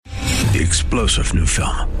The explosive new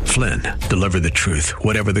film, Flynn, deliver the truth,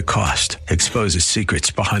 whatever the cost, exposes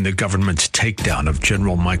secrets behind the government's takedown of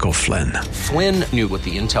General Michael Flynn. Flynn knew what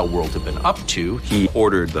the intel world had been up to. He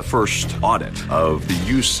ordered the first audit of the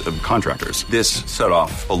use of contractors. This set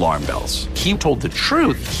off alarm bells. He told the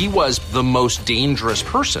truth. He was the most dangerous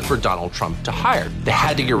person for Donald Trump to hire. They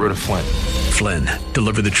had to get rid of Flynn. Flynn,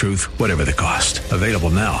 deliver the truth, whatever the cost. Available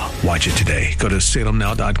now. Watch it today. Go to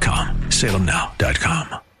salemnow.com.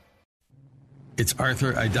 salemnow.com. It's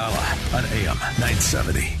Arthur Aidala on AM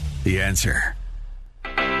 970. The Answer.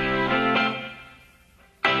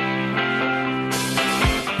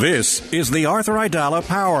 This is the Arthur Aidala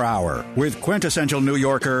Power Hour with quintessential New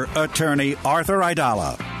Yorker, attorney Arthur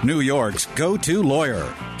Aidala, New York's go-to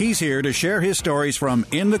lawyer. He's here to share his stories from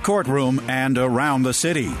in the courtroom and around the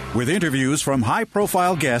city, with interviews from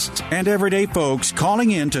high-profile guests and everyday folks calling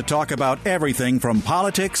in to talk about everything from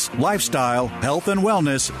politics, lifestyle, health and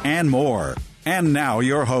wellness, and more. And now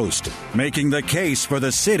your host, making the case for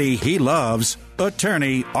the city he loves,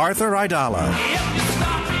 attorney Arthur Aidala.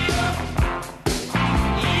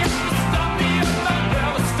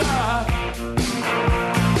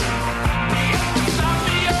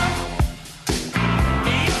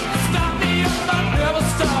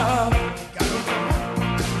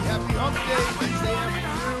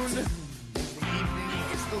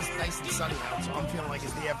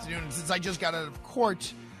 Since I just got out of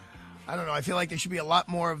court, I don't know, I feel like there should be a lot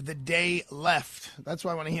more of the day left. That's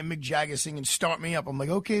why when I hear Mick Jagger sing and Start Me Up, I'm like,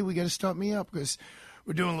 okay, we got to start me up because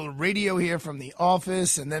we're doing a little radio here from the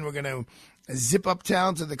office, and then we're going to zip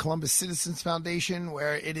uptown to the Columbus Citizens Foundation,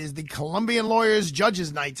 where it is the Columbian Lawyers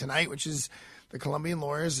Judges Night tonight, which is the Columbian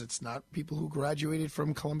lawyers. It's not people who graduated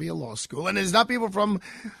from Columbia Law School, and it's not people from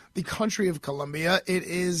the country of Columbia. It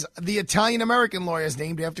is the Italian-American lawyers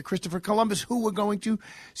named after Christopher Columbus, who we're going to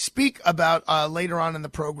speak about later on in the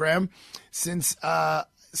program, since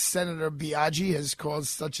Senator Biaggi has caused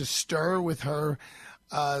such a stir with her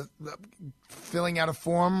filling out a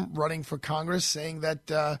form running for Congress, saying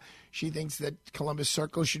that she thinks that Columbus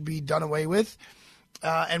Circle should be done away with.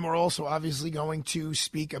 And we're also obviously going to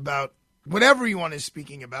speak about whatever everyone is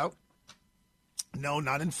speaking about. No,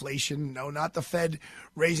 not inflation. No, not the Fed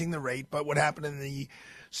raising the rate, but what happened in the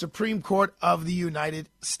Supreme Court of the United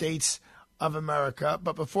States of America.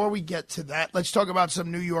 But before we get to that, let's talk about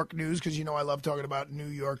some New York news, because you know I love talking about New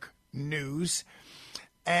York news.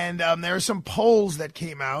 And there are some polls that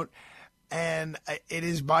came out, and it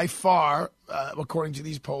is by far, according to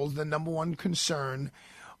these polls, the number one concern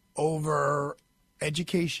over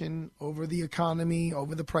education, over the economy,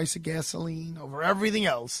 over the price of gasoline, over everything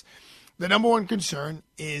else. The number one concern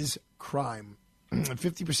is crime.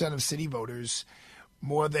 50% of city voters,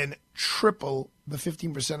 more than triple the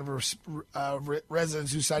 15% of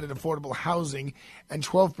residents who cited affordable housing, and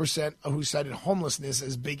 12% who cited homelessness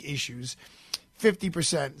as big issues.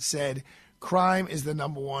 50% said crime is the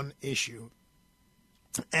number one issue.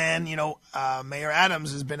 And, you know, Mayor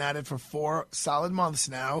Adams has been at it for 4 solid months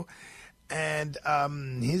now, and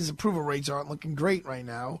his approval rates aren't looking great right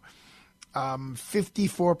now.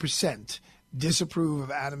 54% disapprove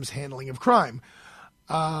of Adams' handling of crime,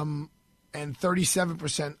 and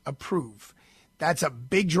 37% approve. That's a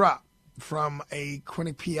big drop from a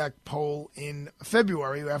Quinnipiac poll in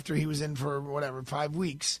February, after he was in for, 5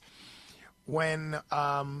 weeks, when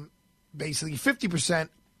basically 50%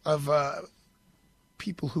 of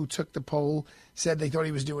people who took the poll said they thought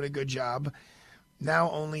he was doing a good job. Now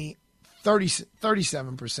only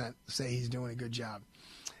 37% say he's doing a good job.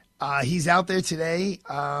 He's out there today.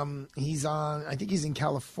 He's on, I think he's in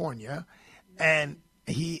California, and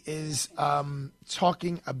he is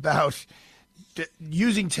talking about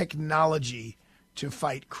using technology to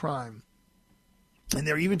fight crime. And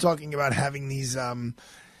they're even talking about having these,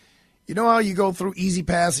 you know how you go through Easy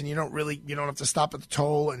Pass and you don't have to stop at the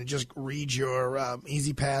toll and it just reads your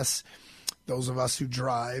Easy Pass, those of us who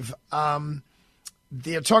drive.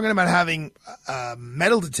 They're talking about having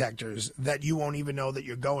metal detectors that you won't even know that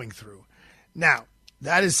you're going through. Now,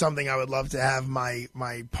 that is something I would love to have my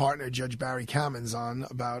partner, Judge Barry Kamens, on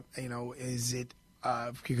about, is it,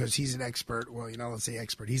 because he's an expert, let's say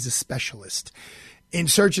expert, he's a specialist in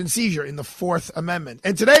search and seizure in the Fourth Amendment.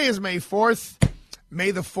 And today is May 4th.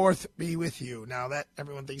 May the 4th be with you. Now, that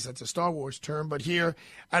everyone thinks that's a Star Wars term, but here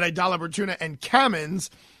at Aidala, Bertuna, and Kamens,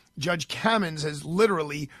 Judge Kamens has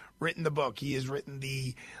literally written the book. He has written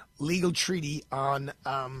the legal treaty on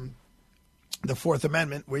the Fourth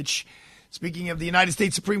Amendment, which, speaking of the United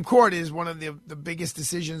States Supreme Court, is one of the biggest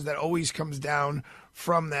decisions that always comes down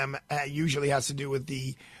from them. Usually has to do with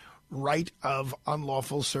the right of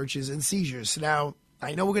unlawful searches and seizures. Now,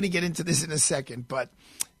 I know we're going to get into this in a second, but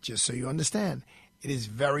just so you understand, it is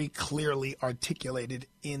very clearly articulated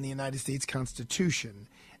in the United States Constitution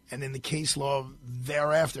and in the case law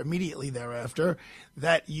thereafter, immediately thereafter,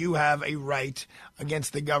 that you have a right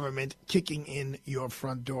against the government kicking in your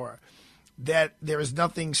front door. That there is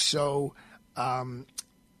nothing so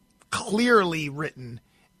clearly written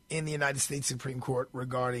in the United States Supreme Court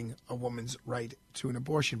regarding a woman's right to an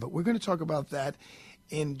abortion. But we're going to talk about that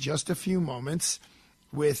in just a few moments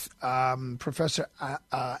with Professor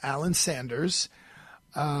Alan Sanders.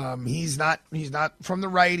 He's not from the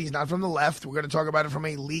right. He's not from the left. We're going to talk about it from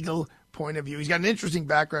a legal point of view. He's got an interesting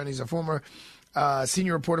background. He's a former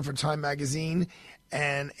senior reporter for Time Magazine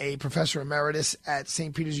and a professor emeritus at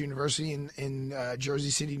St. Peter's University in Jersey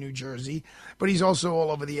City, New Jersey. But he's also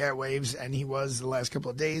all over the airwaves, and he was the last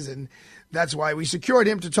couple of days. And that's why we secured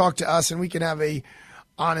him to talk to us, and we can have a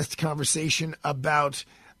honest conversation about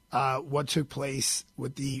what took place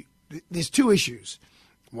with there's two issues.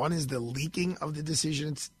 One is the leaking of the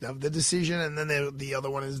decision, and then the other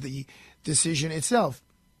one is the decision itself.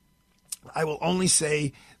 I will only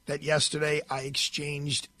say that yesterday I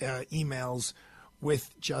exchanged emails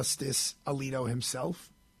with Justice Alito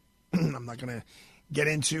himself. I'm not going to get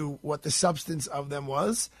into what the substance of them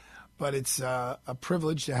was, but it's a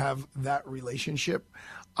privilege to have that relationship.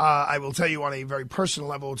 I will tell you on a very personal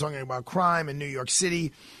level, we're talking about crime in New York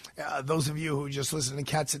City. Those of you who just listen to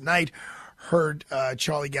Cats at Night heard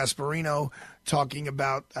Charlie Gasparino talking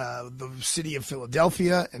about the city of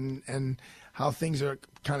Philadelphia and how things are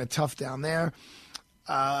kind of tough down there.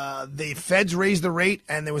 The feds raised the rate,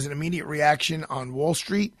 and there was an immediate reaction on Wall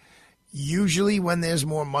Street. Usually when there's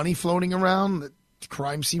more money floating around, the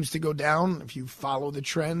crime seems to go down if you follow the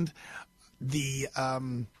trend.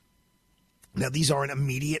 Now, these aren't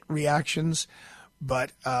immediate reactions,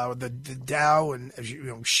 but the Dow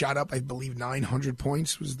shot up, I believe, 900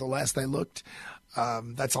 points was the last I looked.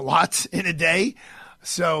 That's a lot in a day.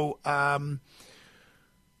 So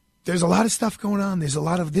there's a lot of stuff going on. This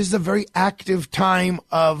is a very active time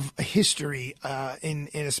of history, in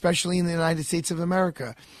especially in the United States of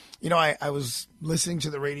America. I was listening to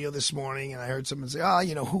the radio this morning, and I heard someone say,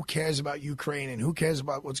 who cares about Ukraine and who cares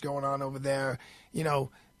about what's going on over there?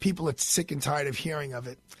 People are sick and tired of hearing of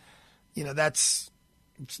it.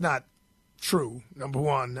 It's not true, number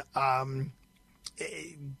one.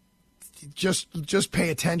 Just pay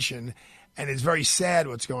attention, and it's very sad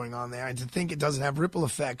what's going on there. And to think it doesn't have ripple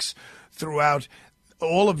effects throughout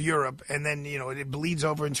all of Europe, and then, it bleeds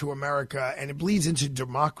over into America, and it bleeds into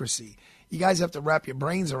democracy. You guys have to wrap your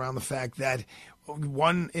brains around the fact that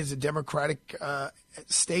one is a democratic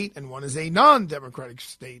state and one is a non-democratic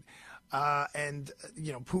state. And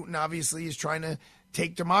Putin obviously is trying to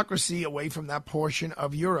take democracy away from that portion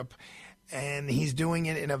of Europe. And he's doing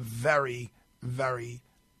it in a very, very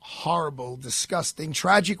horrible, disgusting,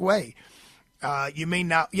 tragic way.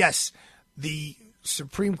 Yes, the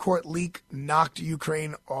Supreme Court leak knocked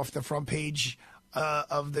Ukraine off the front page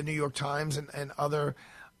of the New York Times and other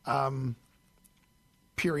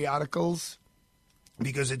periodicals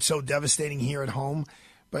because it's so devastating here at home.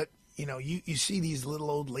 But you see these little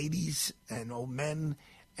old ladies and old men,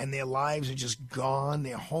 and their lives are just gone.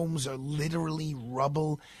 Their homes are literally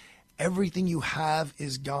rubble. Everything you have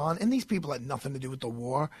is gone. And these people had nothing to do with the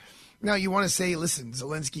war. Now, you want to say, listen,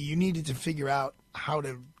 Zelensky, you needed to figure out how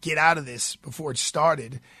to get out of this before it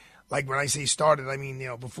started. Like when I say started, I mean,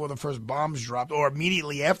 before the first bombs dropped or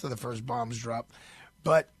immediately after the first bombs dropped.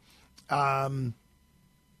 But look,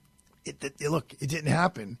 it didn't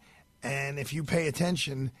happen. And if you pay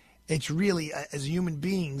attention, it's really, as human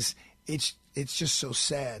beings, it's just so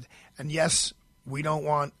sad. And yes, we don't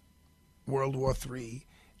want World War III.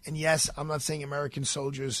 And yes, I'm not saying American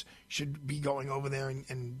soldiers should be going over there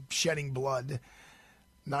and shedding blood.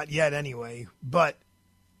 Not yet anyway. But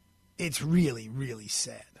it's really, really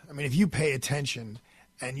sad. I mean, if you pay attention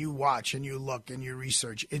and you watch and you look and you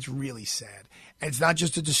research, it's really sad. And it's not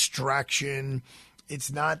just a distraction.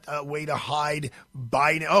 It's not a way to hide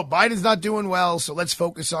Biden. Oh, Biden's not doing well, so let's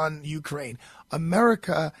focus on Ukraine.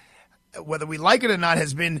 America, whether we like it or not,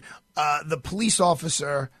 has been the police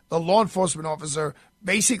officer, the law enforcement officer,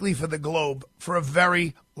 basically for the globe for a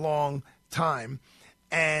very long time.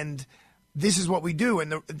 And this is what we do,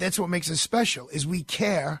 and that's what makes us special, is we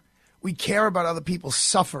care. We care about other people's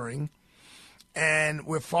suffering, and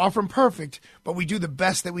we're far from perfect, but we do the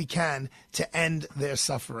best that we can to end their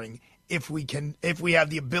suffering if we have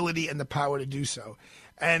the ability and the power to do so.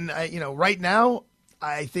 And, right now,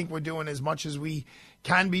 I think we're doing as much as we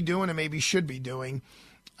can be doing and maybe should be doing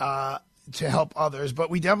to help others, but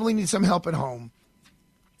we definitely need some help at home.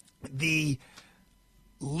 The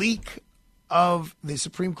leak of the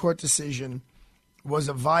Supreme Court decision was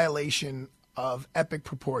a violation of epic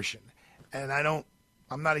proportion. And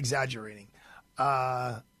I'm not exaggerating.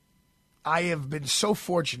 I have been so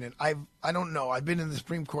fortunate. I've been in the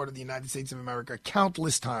Supreme Court of the United States of America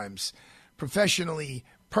countless times, professionally,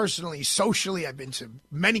 personally, socially. I've been to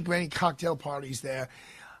many, many cocktail parties there.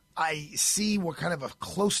 I see what kind of a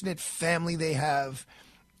close-knit family they have.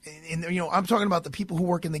 I'm talking about the people who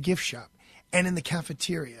work in the gift shop and in the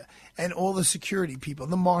cafeteria and all the security people,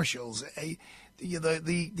 the marshals,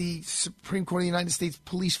 the Supreme Court of the United States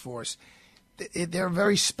police force. They're a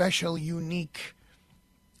very special, unique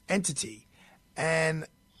entity. And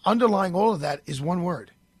underlying all of that is one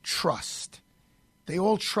word: trust. They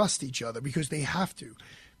all trust each other because they have to,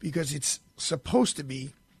 because it's supposed to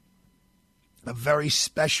be a very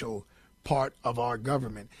special part of our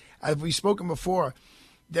government. As we've spoken before,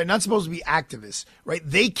 they're not supposed to be activists, right?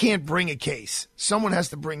 They can't bring a case. Someone has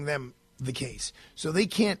to bring them the case. So they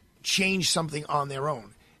can't change something on their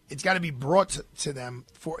own. It's got to be brought to them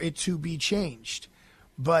for it to be changed.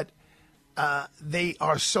 But they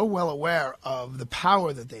are so well aware of the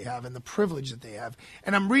power that they have and the privilege that they have.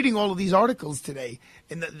 And I'm reading all of these articles today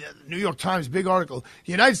in the New York Times, big article.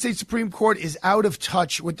 The United States Supreme Court is out of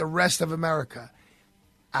touch with the rest of America.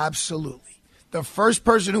 Absolutely. The first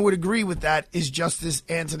person who would agree with that is Justice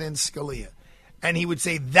Antonin Scalia. And he would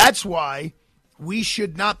say that's why we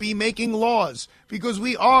should not be making laws, because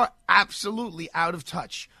we are absolutely out of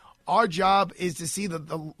touch. Our job is to see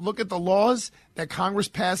look at the laws that Congress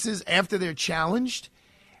passes after they're challenged,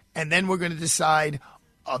 and then we're going to decide,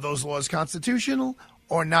 are those laws constitutional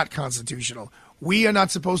or not constitutional? We are not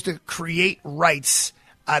supposed to create rights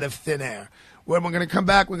out of thin air. When we're going to come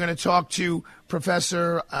back, we're going to talk to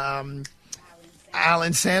Professor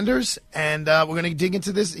Alan Sanders, and we're going to dig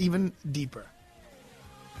into this even deeper.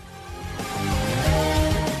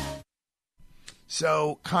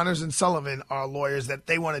 So Connors and Sullivan are lawyers that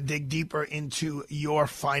they want to dig deeper into your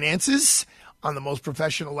finances on the most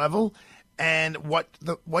professional level and what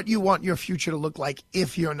you want your future to look like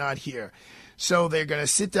if you're not here. So they're going to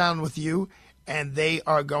sit down with you, and they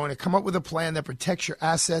are going to come up with a plan that protects your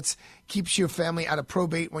assets, keeps your family out of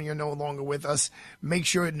probate when you're no longer with us, make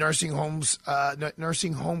sure nursing home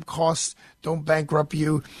costs don't bankrupt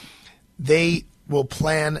you. They will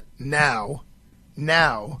plan now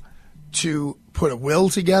to put a will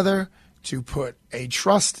together, to put a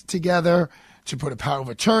trust together, to put a power of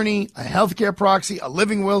attorney, a healthcare proxy, a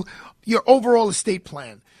living will, your overall estate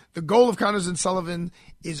plan. The goal of Connors and Sullivan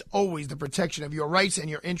is always the protection of your rights and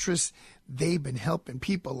your interests. They've been helping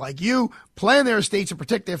people like you plan their estates and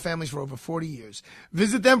protect their families for over 40 years.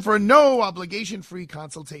 Visit them for a no-obligation free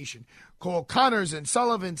consultation. Call Connors and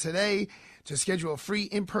Sullivan today to schedule a free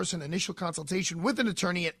in-person initial consultation with an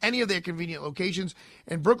attorney at any of their convenient locations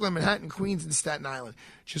in Brooklyn, Manhattan, Queens, and Staten Island.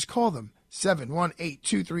 Just call them,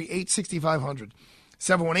 718-238-6500,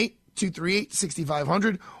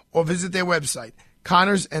 718-238-6500, or visit their website,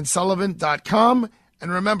 connorsandsullivan.com.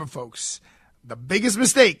 And remember, folks, the biggest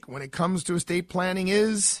mistake when it comes to estate planning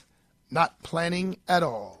is not planning at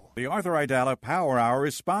all. The Arthur Aidala Power Hour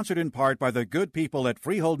is sponsored in part by the good people at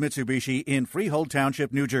Freehold Mitsubishi in Freehold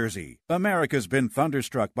Township, New Jersey. America's been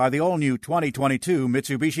thunderstruck by the all-new 2022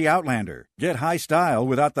 Mitsubishi Outlander. Get high style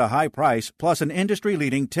without the high price, plus an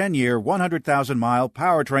industry-leading 10-year, 100,000-mile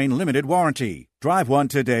powertrain limited warranty. Drive one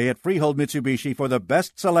today at Freehold Mitsubishi for the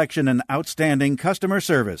best selection and outstanding customer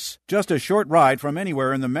service. Just a short ride from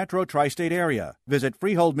anywhere in the metro tri-state area. Visit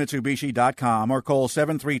freeholdmitsubishi.com or call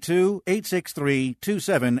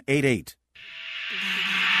 732-863-2788.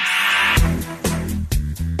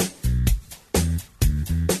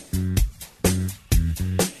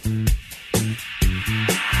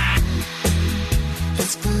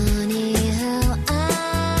 It's funny how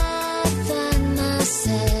I find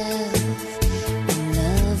myself in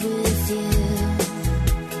love with you.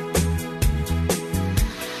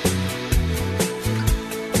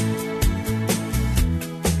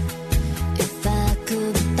 If I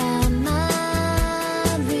could buy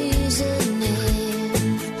my reasoning,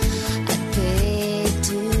 I'd pay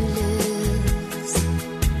to lose.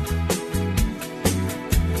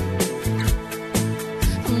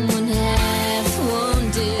 One half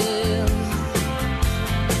won't do.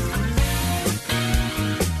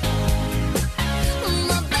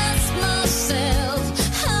 My best myself,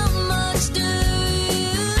 how much do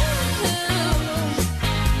you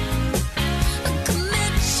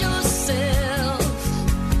commit yourself?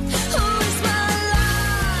 Who's my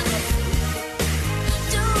life?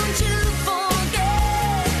 Don't you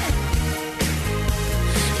forget,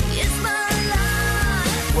 it's my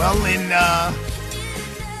life. Well, in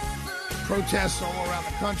protests all around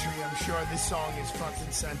the country, I'm sure this song is front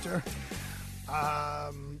and center.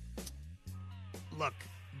 Look,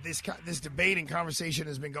 this debate and conversation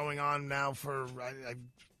has been going on now for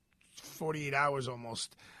 48 hours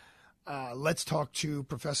almost. Let's talk to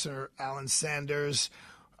Professor Alan Sanders,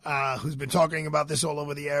 who's been talking about this all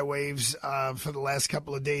over the airwaves for the last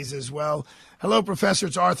couple of days as well. Hello, Professor.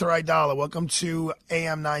 It's Arthur Aidala. Welcome to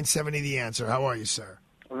AM 970 The Answer. How are you, sir?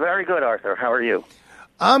 Very good, Arthur. How are you?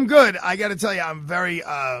 I'm good. I got to tell you, I'm very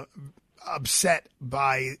upset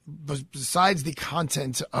by, besides the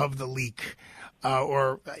content of the leak,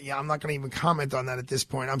 I'm not going to even comment on that at this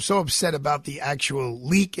point. I'm so upset about the actual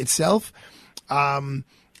leak itself.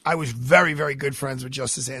 I was very, very good friends with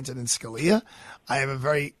Justice Antonin Scalia. I have a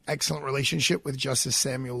very excellent relationship with Justice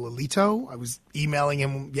Samuel Alito. I was emailing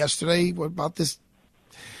him yesterday about this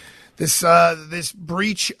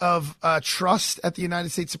breach of trust at the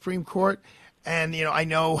United States Supreme Court, and I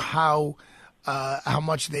know how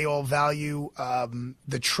much they all value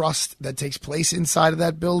the trust that takes place inside of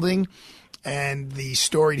that building and the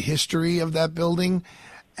storied history of that building,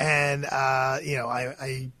 and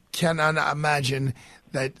I cannot imagine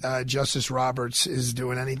that Justice Roberts is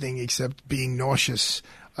doing anything except being nauseous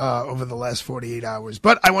over the last 48 hours.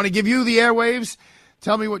 But I want to give you the airwaves.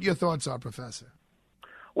 Tell me what your thoughts are, Professor.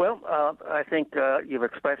 Well, I think you've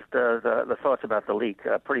expressed the thoughts about the leak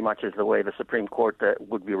pretty much is the way the Supreme Court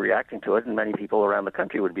would be reacting to it, and many people around the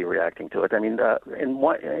country would be reacting to it. I mean, in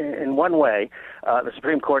one way, the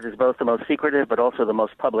Supreme Court is both the most secretive but also the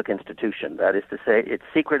most public institution. That is to say, it's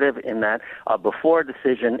secretive in that before a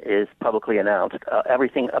decision is publicly announced,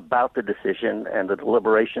 everything about the decision and the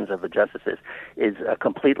deliberations of the justices is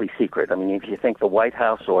completely secret. I mean, if you think the White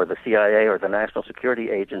House or the CIA or the national security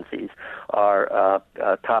agencies are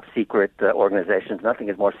top secret organizations, nothing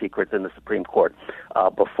is more secret than the Supreme Court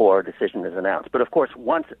before a decision is announced. But of course,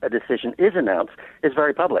 once a decision is announced, it's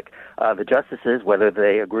very public. The justices, whether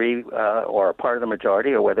they agree or are part of the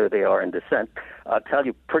majority or whether they are in dissent, tell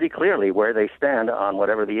you pretty clearly where they stand on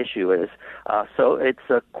whatever the issue is. So it's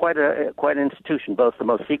quite an institution, both the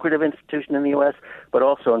most secretive institution in the U.S., but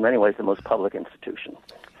also in many ways the most public institution.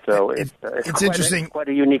 So it's interesting. Quite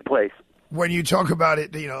a unique place. When you talk about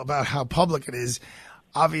it, about how public it is.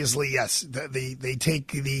 Obviously, yes, they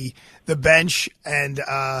take the bench and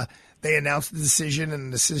they announce the decision,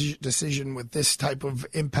 and the decision with this type of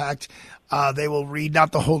impact, they will read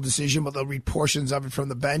not the whole decision, but they'll read portions of it from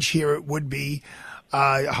the bench. Here it would be,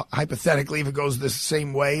 hypothetically, if it goes the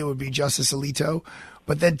same way, it would be Justice Alito.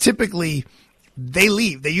 But then typically they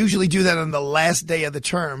leave. They usually do that on the last day of the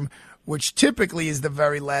term, which typically is the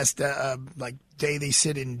very last day they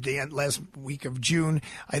sit in the last week of June.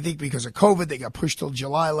 I think because of COVID, they got pushed till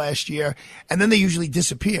July last year, and then they usually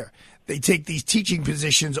disappear. They take these teaching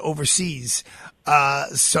positions overseas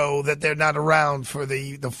so that they're not around for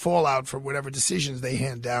the fallout from whatever decisions they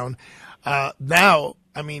hand down. Now,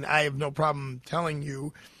 I mean, I have no problem telling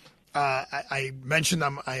you, I mentioned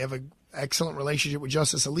I have an excellent relationship with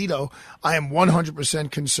Justice Alito. I am 100%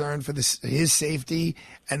 concerned for his safety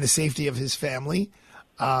and the safety of his family.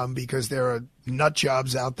 Because there are nut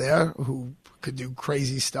jobs out there who could do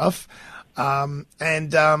crazy stuff. But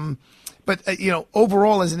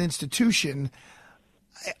overall as an institution,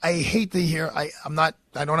 I hate to hear, I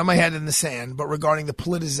don't have my head in the sand, but regarding the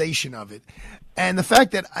politicization of it. And the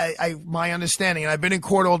fact that my understanding, and I've been in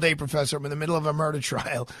court all day, Professor, I'm in the middle of a murder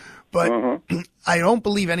trial, but I don't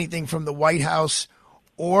believe anything from the White House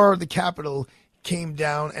or the Capitol came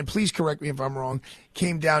down, and please correct me if I'm wrong,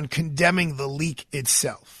 came down condemning the leak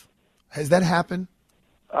itself. Has that happened?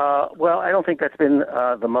 Well, I don't think that's been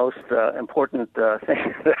the most important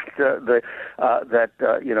thing that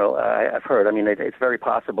I've heard. I mean, it's very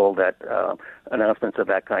possible that announcements of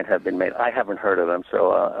that kind have been made. I haven't heard of them,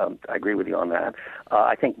 so I agree with you on that.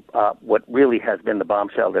 I think what really has been the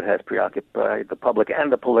bombshell that has preoccupied the public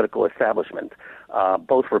and the political establishment,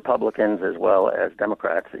 both Republicans as well as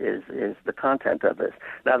Democrats, is the content of this.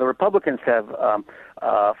 Now, the Republicans have,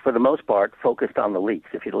 for the most part, focused on the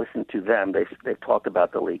leaks. If you listen to them, they've talked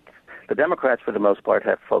about the leaks. The Democrats, for the most part,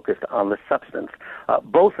 have focused on the substance.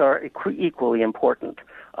 Both are equally important.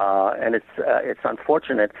 And it's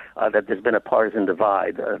unfortunate that there's been a partisan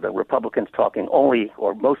divide. The Republicans talking only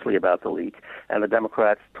or mostly about the leak, and the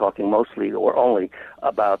Democrats talking mostly or only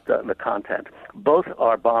about the content. Both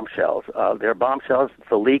are bombshells. They're bombshells.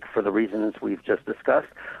 It's a leak for the reasons we've just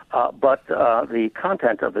discussed. But the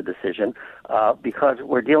content of the decision, because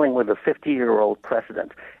we're dealing with a 50-year-old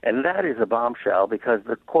precedent, and that is a bombshell because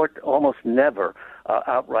the court almost never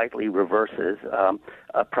outrightly reverses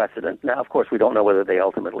a precedent. Now, of course, we don't know whether they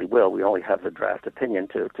ultimately will. We only have the draft opinion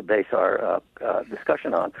to base our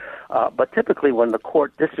discussion on. But typically when the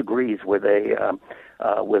court disagrees with a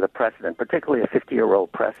with a precedent, particularly a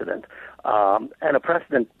 50-year-old precedent, and a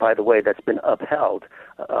precedent, by the way, that's been upheld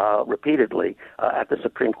repeatedly at the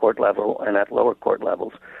Supreme Court level and at lower court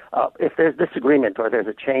levels. If there's disagreement or there's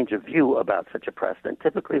a change of view about such a precedent,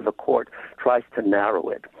 typically the court tries to narrow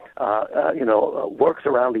it, works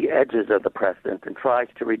around the edges of the precedent and tries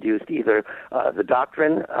to reduce either the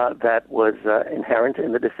doctrine that was inherent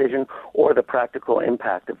in the decision or the practical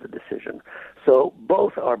impact of the decision. So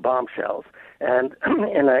both are bombshells. And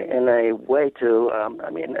in a way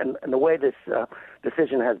and the way this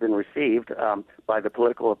decision has been received by the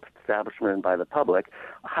political establishment and by the public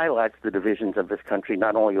highlights the divisions of this country,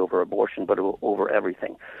 not only over abortion, but over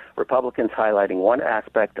everything. Republicans highlighting one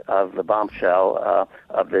aspect of the bombshell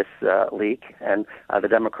of this leak, and the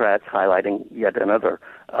Democrats highlighting yet another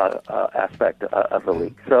aspect of the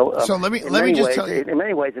leak. So let me just tell you. In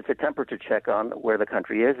many ways, it's a temperature check on where the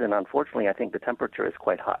country is, and unfortunately, I think the temperature is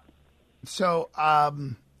quite hot. So,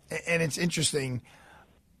 and it's interesting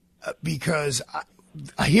because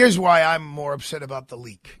here's why I'm more upset about the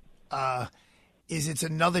leak. Is it's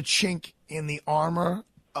another chink in the armor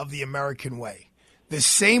of the American way. The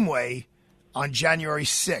same way on January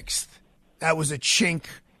 6th, that was a chink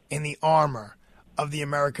in the armor of the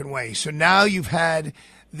American way. So now you've had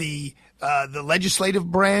the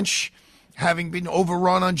legislative branch having been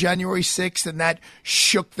overrun on January 6th, and that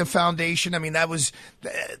shook the foundation. I mean, that was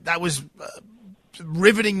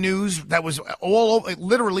riveting news. That was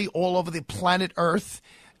literally all over the planet Earth.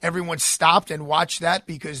 Everyone stopped and watched that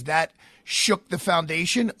because that shook the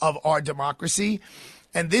foundation of our democracy.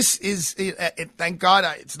 And this is, thank God,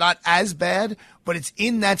 it's not as bad, but it's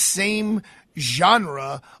in that same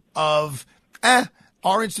genre of,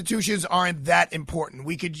 our institutions aren't that important.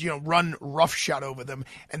 We could, run roughshod over them.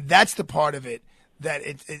 And that's the part of it that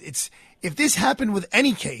it's, if this happened with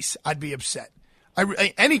any case, I'd be upset.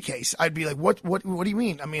 Any case, I'd be like, what do you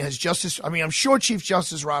mean? I mean, I'm sure Chief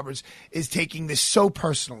Justice Roberts is taking this so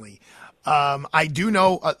personally. I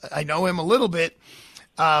know him a little bit,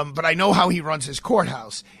 but I know how he runs his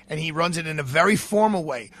courthouse, and he runs it in a very formal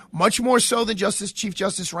way, much more so than Chief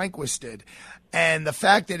Justice Rehnquist did. And the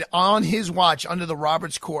fact that on his watch, under the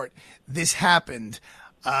Roberts Court, this happened,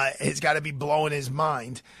 has got to be blowing his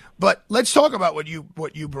mind. But let's talk about what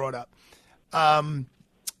you brought up.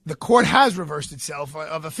 The court has reversed itself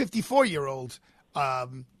of a 54-year-old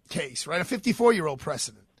case, right? A 54-year-old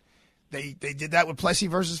precedent. They did that with Plessy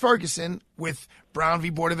versus Ferguson with Brown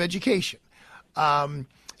v. Board of Education.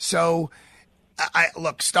 So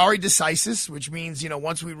look, stare decisis, which means,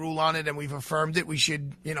 once we rule on it and we've affirmed it, we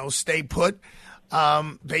should, stay put,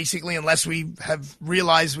 basically, unless we have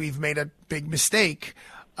realized we've made a big mistake.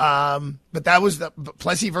 But that was the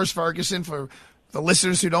Plessy versus Ferguson. For the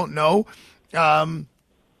listeners who don't know,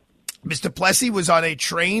 Mr. Plessy was on a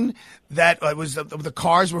train that the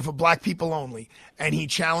cars were for black people only, and he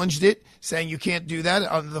challenged it, saying you can't do that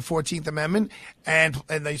under the 14th Amendment. And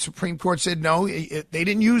the Supreme Court said no.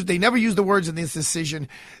 They never used the words in this decision,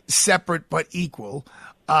 separate but equal.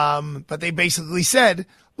 But they basically said,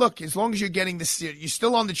 look, as long as you're getting this, you're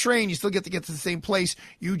still on the train, you still get to the same place.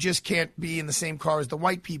 You just can't be in the same car as the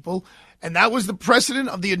white people. And that was the precedent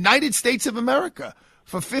of the United States of America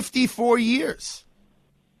for 54 years.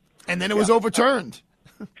 And then it was overturned.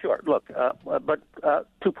 Sure. Look, but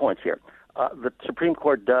 2 points here. The Supreme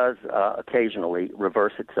Court does occasionally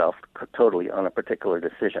reverse itself totally on a particular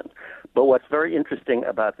decision. But what's very interesting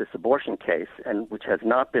about this abortion case, and which has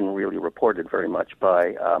not been really reported very much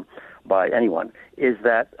by anyone, is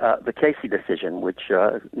that the Casey decision, which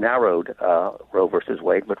narrowed Roe versus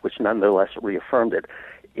Wade, but which nonetheless reaffirmed it,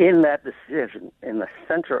 in that decision, in the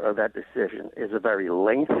center of that decision, is a very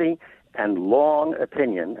lengthy and long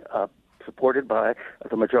opinion supported by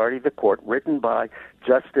the majority of the court, written by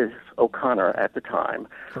Justice O'Connor at the time,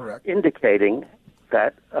 correct, indicating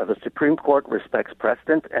that the Supreme Court respects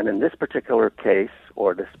precedent, and in this particular case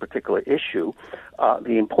or this particular issue,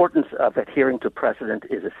 the importance of adhering to precedent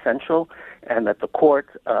is essential, and that the court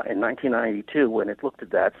in 1992, when it looked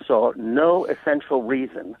at that, saw no essential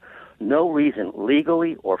reason,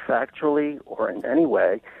 legally or factually or in any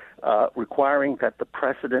way, requiring that the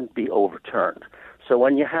precedent be overturned. So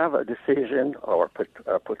when you have a decision or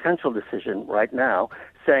a potential decision right now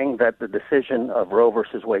saying that the decision of Roe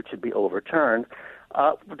versus Wade should be overturned,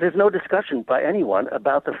 there's no discussion by anyone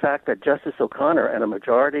about the fact that Justice O'Connor and a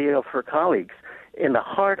majority of her colleagues in the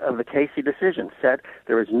heart of the Casey decision said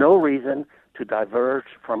there is no reason to diverge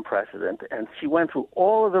from precedent. And she went through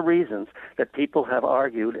all of the reasons that people have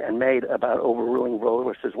argued and made about overruling Roe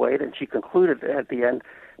versus Wade, and she concluded at the end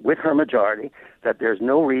with her majority that there's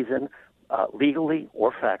no reason legally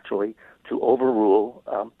or factually to overrule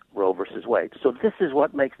Roe versus Wade. So this is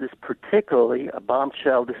what makes this particularly a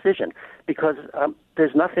bombshell decision, because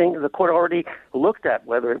there's nothing, the court already looked at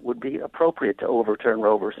whether it would be appropriate to overturn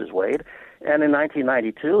Roe versus Wade, and in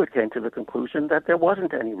 1992 it came to the conclusion that there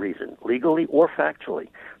wasn't any reason, legally or factually.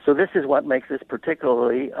 So this is what makes this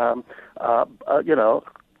particularly,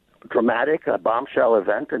 dramatic, a bombshell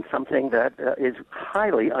event, and something that is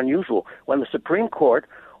highly unusual when the Supreme Court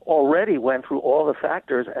already went through all the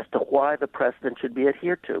factors as to why the precedent should be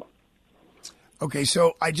adhered to. Okay,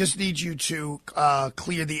 so I just need you to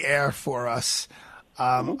clear the air for us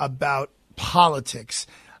about politics.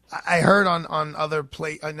 I heard on other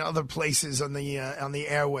places on the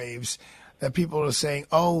airwaves that people are saying,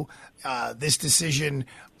 this decision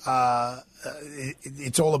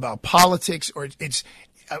it's all about politics, or it's.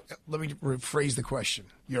 Let me rephrase the question,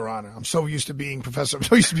 Your Honor. I'm so used to being professor. I'm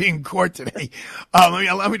so used to being in court today.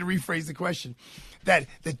 Allow me to rephrase the question. That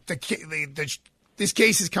this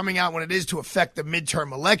case is coming out when it is to affect the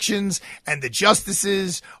midterm elections, and the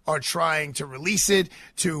justices are trying to release it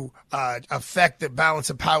to affect the balance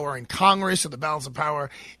of power in Congress or the balance of power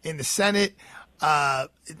in the Senate.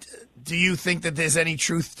 Do you think that there's any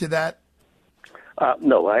truth to that?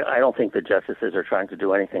 No, I don't think the justices are trying to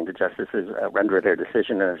do anything. The justices render their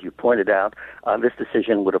decision, and as you pointed out, this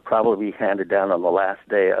decision would have probably been handed down on the last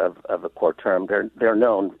day of the court term. They're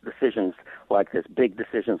known, decisions like this, big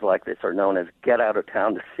decisions like this, are known as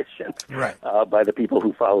get-out-of-town decisions by the people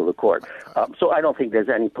who follow the court. So I don't think there's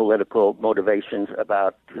any political motivations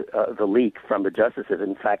about the leak from the justices.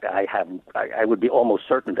 In fact, I would be almost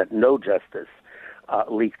certain that no justice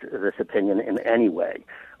leaked this opinion in any way.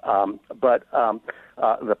 But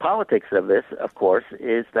the politics of this, of course,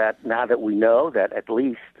 is that now that we know that at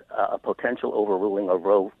least a potential overruling of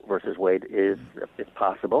Roe versus Wade is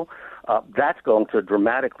possible, that's going to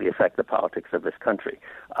dramatically affect the politics of this country.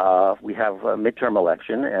 We have a midterm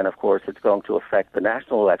election, and of course it's going to affect the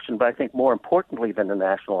national election, but I think more importantly than the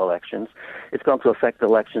national elections, it's going to affect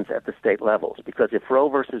elections at the state levels, because if Roe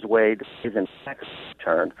versus Wade is in fact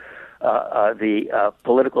overturned, the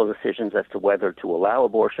political decisions as to whether to allow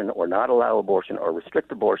abortion or not allow abortion or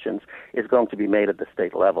restrict abortions is going to be made at the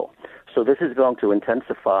state level. So this is going to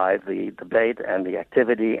intensify the debate and the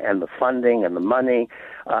activity and the funding and the money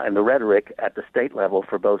and the rhetoric at the state level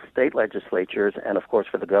for both state legislatures and, of course,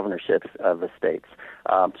 for the governorships of the states.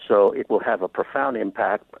 So it will have a profound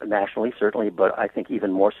impact nationally, certainly, but I think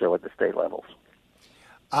even more so at the state levels.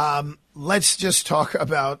 Let's just talk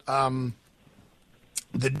about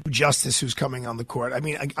the new justice who's coming on the court. I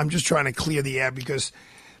mean, I'm just trying to clear the air because,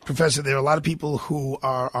 Professor, there are a lot of people who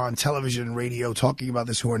are on television and radio talking about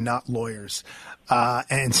this who are not lawyers.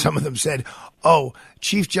 And some of them said,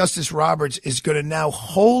 Chief Justice Roberts is going to now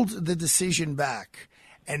hold the decision back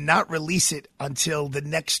and not release it until the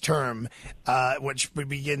next term, which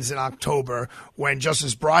begins in October, when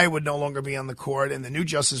Justice Breyer would no longer be on the court and the new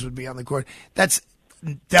justice would be on the court. That's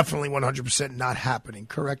definitely 100% not happening,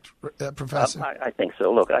 correct, Professor? I think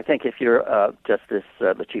so. Look, I think if you're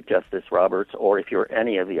the Chief Justice Roberts, or if you're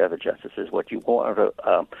any of the other justices, what you want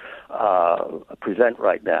to present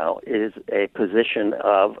right now is a position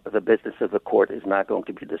of the business of the court is not going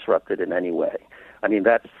to be disrupted in any way. I mean,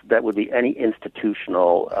 that would be any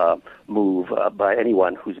institutional move by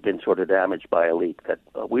anyone who's been sort of damaged by a leak, that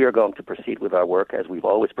we are going to proceed with our work as we've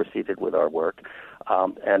always proceeded with our work,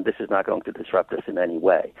 and this is not going to disrupt us in any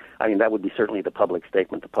way. I mean, that would be certainly the public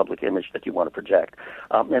statement, the public image that you want to project.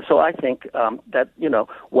 And so I think that,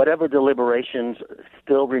 whatever deliberations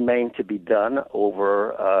still remain to be done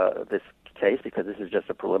over this case, because this is just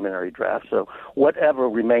a preliminary draft, so whatever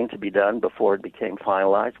remained to be done before it became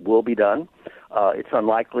finalized will be done. It's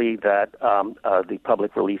unlikely that the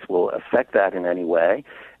public release will affect that in any way.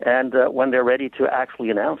 And when they're ready to actually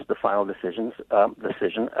announce the final decision,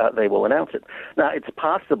 they will announce it. Now, it's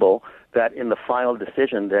possible that in the final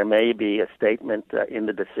decision there may be a statement in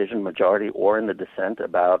the decision majority or in the dissent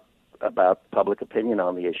about public opinion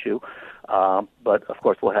on the issue. But, of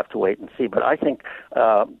course, we'll have to wait and see. But I think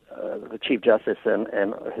the Chief Justice and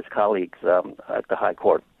his colleagues at the High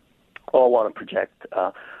Court all want to project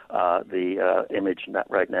the image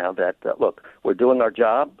right now that, look, we're doing our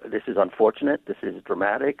job. This is unfortunate. This is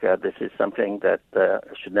dramatic. This is something that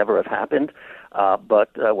should never have happened. But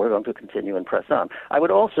we're going to continue and press on. I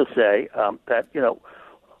would also say that,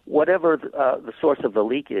 whatever the source of the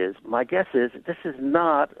leak is, my guess is this is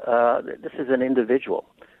an individual.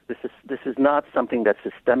 This is not something that's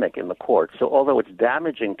systemic in the court. So although it's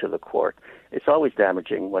damaging to the court, it's always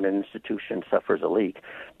damaging when an institution suffers a leak.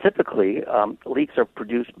 Typically, leaks are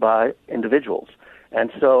produced by individuals.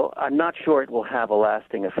 And so I'm not sure it will have a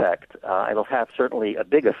lasting effect. It'll have certainly a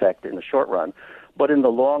big effect in the short run, But in the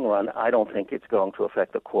long run, I don't think it's going to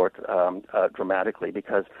affect the court dramatically,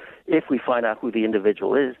 because if we find out who the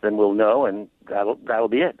individual is, then we'll know, and that'll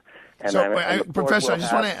be it. And So, and the court Professor, I will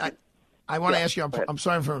just have- want to. I want to Yeah, ask you. go ahead. I'm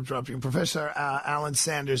sorry for interrupting, Professor Alan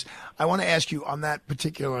Sanders. I want to ask you on that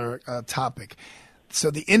particular topic.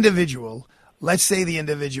 So the individual, let's say the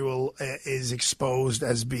individual is exposed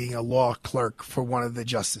as being a law clerk for one of the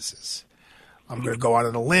justices. I'm going to go out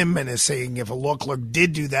on a limb and is saying if a law clerk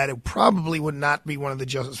did do that, it probably would not be one of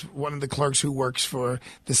the clerks who works for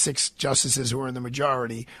the 6 justices who are in the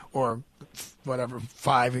majority, or whatever,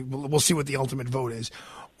 5. We'll see what the ultimate vote is.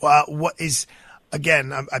 What is,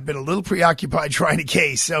 again, I've been a little preoccupied trying a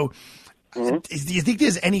case. So do you think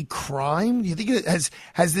there's any crime? Do you think it has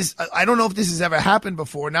this? I don't know if this has ever happened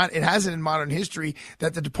before. It hasn't in modern history,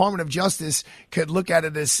 that the Department of Justice could look at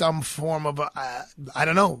it as some form of I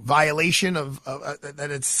don't know, violation of that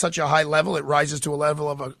it's such a high level it rises to a level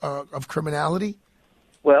of criminality.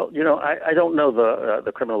 Well, I don't know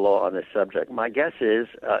the criminal law on this subject. My guess is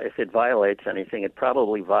if it violates anything, it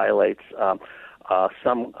probably violates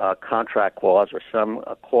some contract clause or some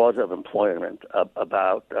clause of employment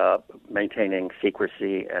about maintaining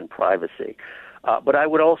secrecy and privacy. But I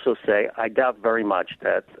would also say I doubt very much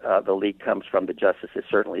that the leak comes from the justices,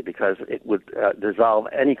 certainly, because it would dissolve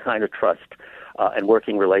any kind of trust and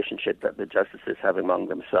working relationship that the justices have among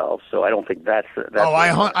themselves. So I don't think that's I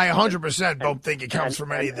 100% don't think it comes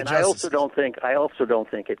from any of the justices. I also don't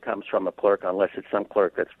think it comes from a clerk, unless it's some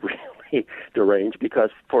clerk that's really deranged, because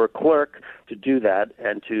for a clerk to do that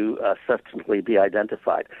and to substantially be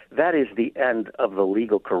identified, that is the end of the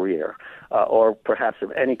legal career, or perhaps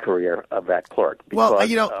of any career of that clerk. Because,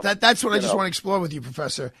 that's what I just want to explore with you,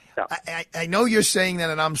 Professor. Yeah. I know you're saying that,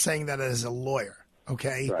 and I'm saying that as a lawyer,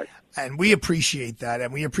 okay? Right. And we appreciate that,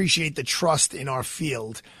 and we appreciate the trust in our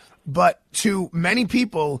field. But to many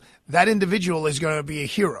people, that individual is going to be a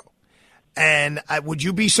hero. And would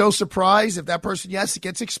you be so surprised if that person, yes,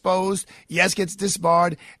 gets exposed, yes, gets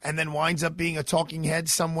disbarred, and then winds up being a talking head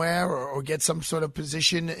somewhere, or gets some sort of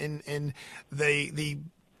position in the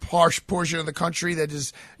harsh portion of the country that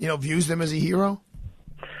is, views them as a hero?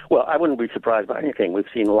 Well, I wouldn't be surprised by anything. We've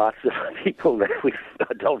seen lots of people that we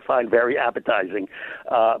don't find very appetizing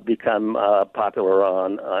become popular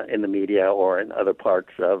in the media or in other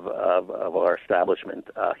parts of our establishment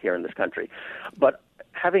here in this country. But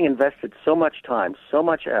having invested so much time, so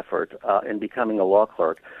much effort in becoming a law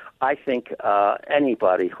clerk, I think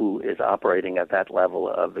anybody who is operating at that level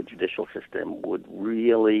of the judicial system would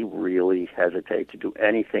really, really hesitate to do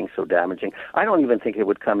anything so damaging. I don't even think it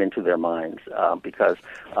would come into their minds because,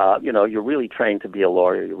 you're really trained to be a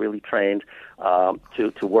lawyer. You're really trained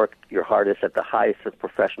to work your hardest at the highest of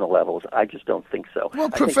professional levels. I just don't think so.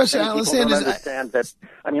 Well, Professor Alan Sanders, understand that.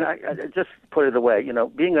 I just put it away.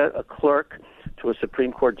 Being a clerk to a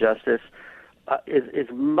Supreme Court justice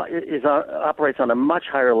operates on a much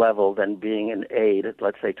higher level than being an aide,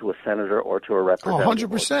 let's say, to a senator or to a representative.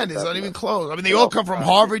 100%. It's not even close. I mean, they all come from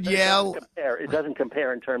Harvard, Yale. It doesn't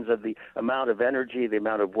compare in terms of the amount of energy, the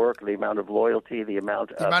amount of work, the amount of loyalty, the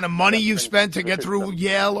amount of money you've spent to get through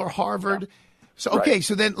Yale or Harvard. Yeah. So, okay, right.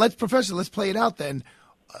 So then let's play it out then.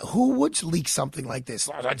 Who would leak something like this?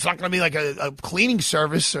 It's not going to be like a cleaning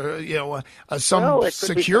service or some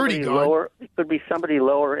security guard. It could be somebody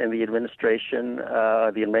lower in the administration,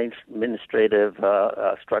 the administrative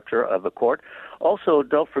structure of the court. Also,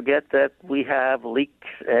 don't forget that we have leaks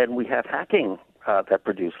and we have hacking that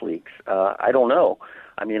produce leaks. I don't know.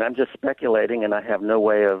 I'm just speculating, and I have no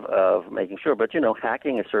way of making sure. But,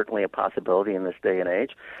 hacking is certainly a possibility in this day and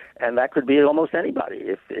age, and that could be almost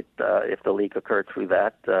anybody if the leak occurred through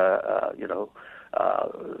that, that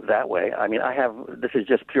way. This is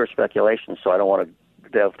just pure speculation, so I don't want to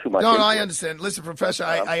delve too much into it. No, I understand. Listen, Professor,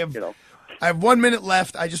 I have 1 minute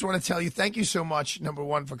left. I just want to tell you thank you so much, number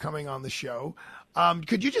one, for coming on the show.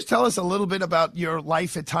 Could you just tell us a little bit about your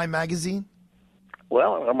life at Time Magazine?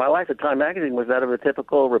 Well, my life at Time Magazine was that of a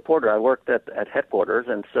typical reporter. I worked at headquarters,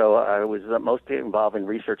 and so I was mostly involved in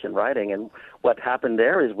research and writing. And what happened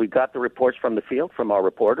there is we got the reports from the field from our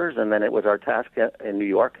reporters, and then it was our task in New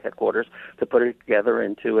York headquarters to put it together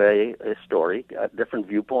into a story, different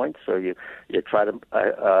viewpoints. So you try to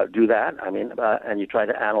do that, and you try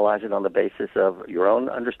to analyze it on the basis of your own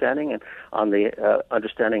understanding and on the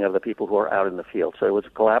understanding of the people who are out in the field. So it was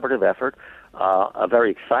a collaborative effort. A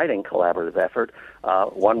very exciting collaborative effort,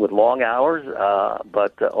 one with long hours,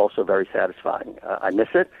 but also very satisfying. I miss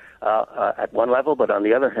it. at one level, but on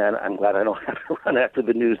the other hand, I'm glad I don't have to run after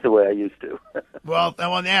the news the way I used to. Well,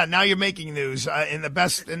 yeah. Now you're making news in the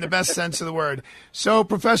best sense of the word. So,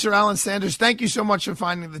 Professor Alan Sanders, thank you so much for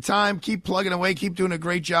finding the time. Keep plugging away. Keep doing a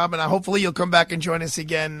great job, and hopefully you'll come back and join us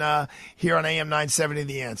again here on AM 970.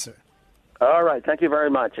 The Answer. All right. Thank you very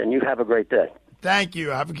much, and you have a great day. Thank you.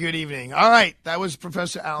 Have a good evening. All right. That was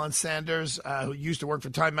Professor Alan Sanders, who used to work for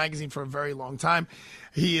Time Magazine for a very long time.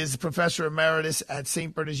 He is a professor emeritus at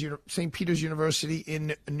St. Peter's University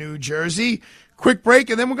in New Jersey. Quick break,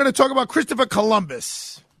 and then we're going to talk about Christopher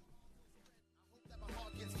Columbus.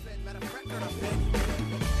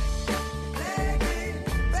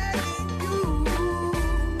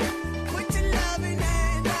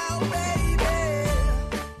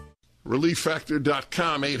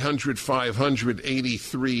 ReliefFactor.com,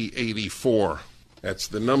 800-500-8384. That's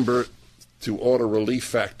the number to order Relief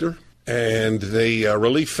Factor. And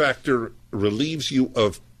Relief Factor relieves you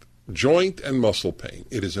of joint and muscle pain.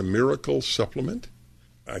 It is a miracle supplement.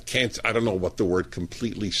 I don't know what the word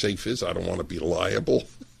completely safe is. I don't want to be liable.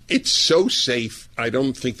 It's so safe, I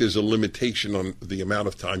don't think there's a limitation on the amount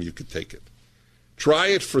of time you could take it. Try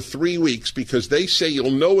it for 3 weeks, because they say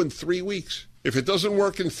you'll know in 3 weeks. If it doesn't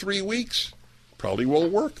work in 3 weeks, probably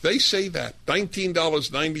won't work. They say that.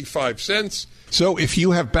 $19.95. So if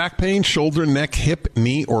you have back pain, shoulder, neck, hip,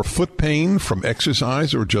 knee, or foot pain from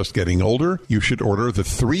exercise or just getting older, you should order the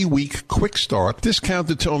 3-week quick start,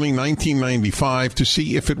 discounted to only $19.95, to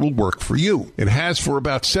see if it will work for you. It has for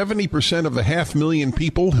about 70% of the 500,000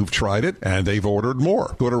 people who've tried it, and they've ordered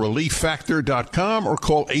more. Go to ReliefFactor.com or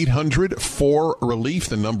call 800-4RELIEF,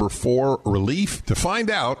 the number 4RELIEF, to find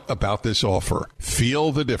out about this offer.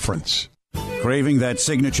 Feel the difference. Craving that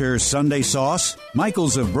signature Sunday sauce?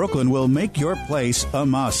 Michael's of Brooklyn will make your place a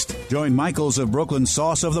must. Join Michael's of Brooklyn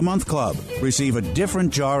Sauce of the Month Club. Receive a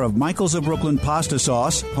different jar of Michael's of Brooklyn pasta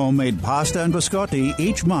sauce, homemade pasta and biscotti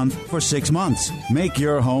each month for 6 months. Make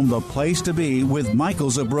your home the place to be with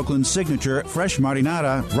Michael's of Brooklyn signature fresh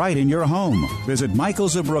marinara right in your home. Visit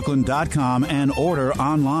michaelsofbrooklyn.com and order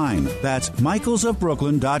online. That's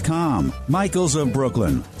michaelsofbrooklyn.com. Michael's of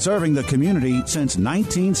Brooklyn, serving the community since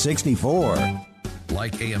 1964.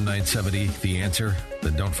 Like AM 970, The Answer?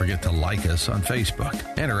 Then don't forget to like us on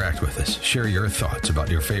Facebook. Interact with us. Share your thoughts about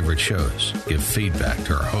your favorite shows. Give feedback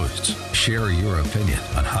to our hosts. Share your opinion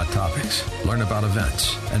on hot topics. Learn about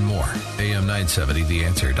events and more.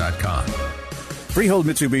 AM970theanswer.com. Freehold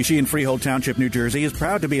Mitsubishi in Freehold Township, New Jersey is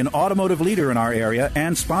proud to be an automotive leader in our area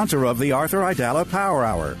and sponsor of the Arthur Aidala Power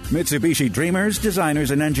Hour. Mitsubishi dreamers,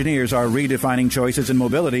 designers, and engineers are redefining choices in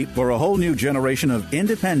mobility for a whole new generation of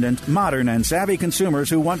independent, modern, and savvy consumers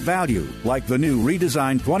who want value, like the new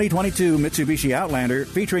redesigned 2022 Mitsubishi Outlander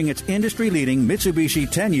featuring its industry-leading Mitsubishi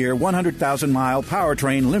 10-year, 100,000-mile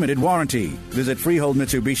powertrain limited warranty. Visit Freehold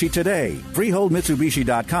Mitsubishi today,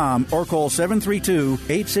 freeholdmitsubishi.com, or call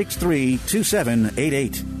 732-863-2788.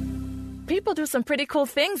 People do some pretty cool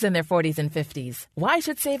things in their 40s and 50s. Why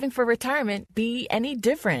should saving for retirement be any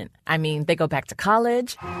different? I mean, they go back to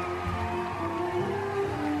college,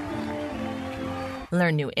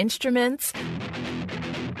 learn new instruments,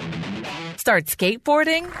 start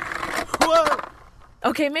skateboarding. Whoa!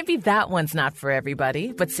 Okay, maybe that one's not for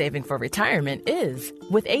everybody, but saving for retirement is.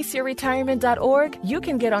 With aceyourretirement.org, you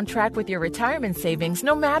can get on track with your retirement savings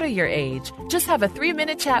no matter your age. Just have a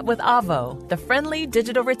 3-minute chat with Avo, the friendly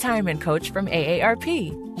digital retirement coach from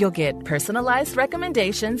AARP. You'll get personalized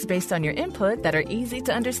recommendations based on your input that are easy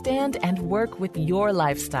to understand and work with your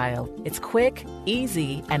lifestyle. It's quick,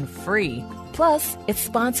 easy, and free. Plus, it's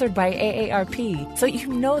sponsored by AARP, so you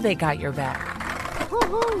know they got your back.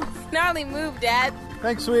 Woo-hoo. Gnarly move, Dad.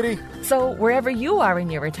 Thanks, sweetie. So wherever you are in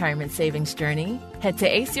your retirement savings journey, head to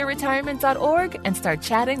aceyourretirement.org and start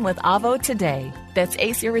chatting with Avo today. That's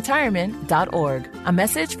aceyourretirement.org. A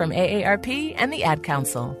message from AARP and the Ad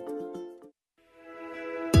Council.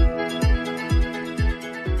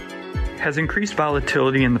 Has increased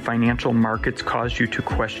volatility in the financial markets caused you to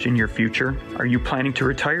question your future? Are you planning to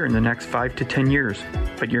retire in the next 5 to 10 years,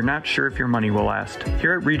 but you're not sure if your money will last?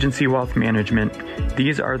 Here at Regency Wealth Management,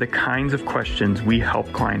 these are the kinds of questions we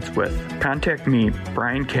help clients with. Contact me,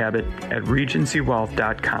 Brian Cabot, at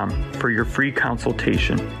regencywealth.com for your free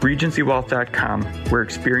consultation. regencywealth.com, where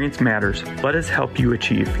experience matters. Let us help you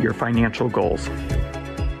achieve your financial goals.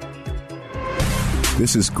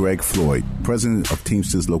 This is Greg Floyd, president of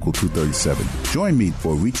Teamsters Local 237. Join me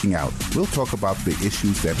for Reaching Out. We'll talk about the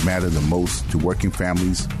issues that matter the most to working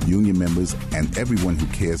families, union members, and everyone who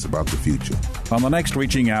cares about the future. On the next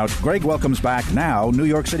Reaching Out, Greg welcomes back now New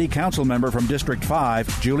York City Council member from District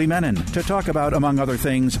 5, Julie Menon, to talk about, among other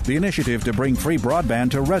things, the initiative to bring free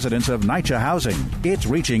broadband to residents of NYCHA housing. It's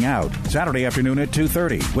Reaching Out, Saturday afternoon at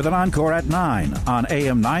 2:30, with an encore at 9 on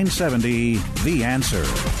AM 970, The Answer.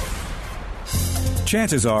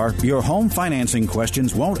 Chances are your home financing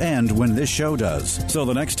questions won't end when this show does. So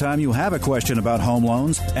the next time you have a question about home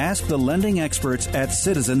loans, ask the lending experts at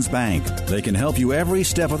Citizens Bank. They can help you every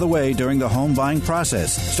step of the way during the home buying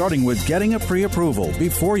process, starting with getting a pre-approval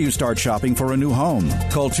before you start shopping for a new home.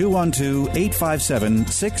 Call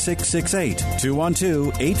 212-857-6668,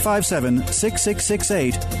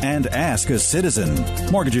 212-857-6668, and ask a citizen.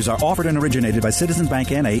 Mortgages are offered and originated by Citizens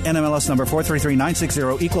Bank N.A., NMLS number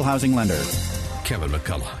 433960, Equal Housing Lender. Kevin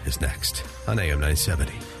McCullough is next on AM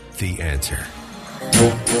 970, The Answer.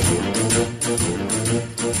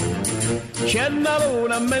 C'è una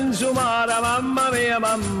luna in mezzo mare, mamma mia,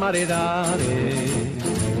 mamma di dare.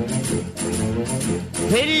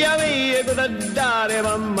 Figlia mia, cosa dare,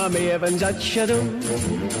 mamma mia, pensaccia tu.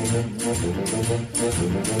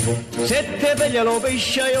 Se te piglia lo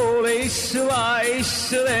pesciaiolo, isso va,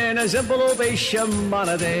 isso viene, sempre lo pesce a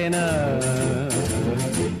manatena.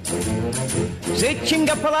 Se ci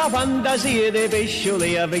ingappa la fantasia dei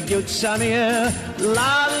pescioli a vecchiuzza mia,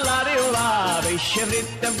 la riola, pesce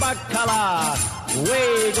fritto e baccalà.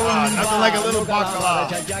 Nothing like a little bacala.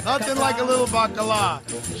 Nothing like a little bacala.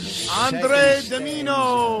 Andre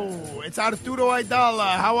Domino. It's Arturo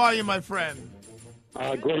Aidala. How are you, my friend?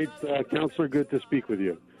 Great, Counselor. Good to speak with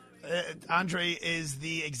you. Andre is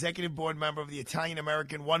the executive board member of the Italian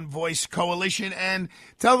American One Voice Coalition. And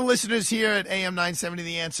tell the listeners here at AM 970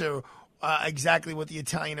 The Answer exactly what the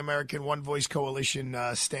Italian American One Voice Coalition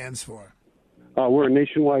stands for. We're a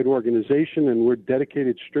nationwide organization, and we're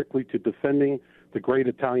dedicated strictly to defending the great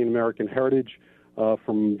Italian American heritage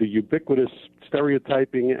from the ubiquitous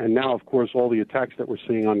stereotyping and now, of course, all the attacks that we're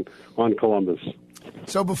seeing on Columbus.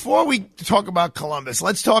 So before we talk about Columbus,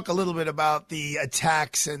 let's talk a little bit about the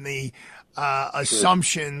attacks and the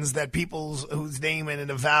assumptions that people whose name and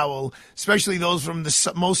an vowel, especially those from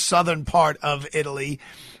the most southern part of Italy,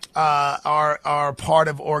 are part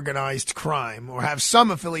of organized crime or have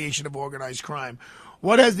some affiliation of organized crime.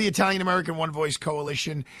 What has the Italian American One Voice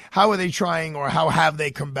Coalition, how are they trying or how have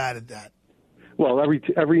they combated that? Well, every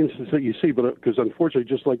instance that you see, but because unfortunately,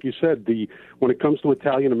 just like you said, when it comes to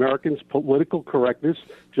Italian Americans, political correctness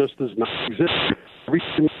just does not exist. Every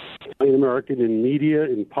Italian American in media,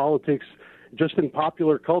 in politics, just in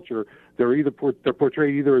popular culture, they're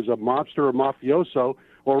portrayed either as a mobster or mafioso,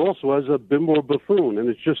 or also as a bimbo or buffoon, and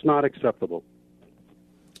it's just not acceptable.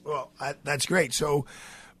 Well, that's great. So,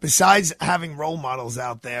 besides having role models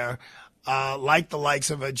out there, like the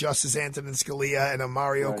likes of Justice Antonin Scalia and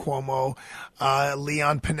Mario Cuomo,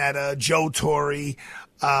 Leon Panetta, Joe Torre,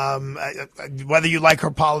 whether you like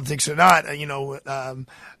her politics or not,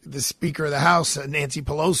 the Speaker of the House, Nancy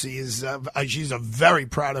Pelosi, she's very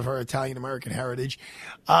proud of her Italian American heritage.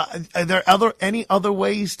 Are there any other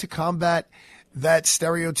ways to combat that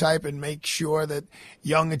stereotype and make sure that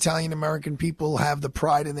young Italian American people have the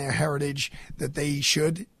pride in their heritage that they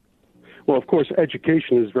should? Well, of course,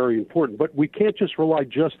 education is very important, but we can't just rely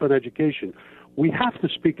just on education. We have to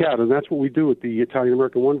speak out, and that's what we do at the Italian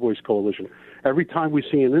American One Voice Coalition. Every time we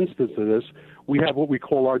see an instance of this, we have what we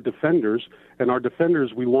call our defenders, and our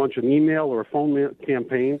defenders, we launch an email or a phone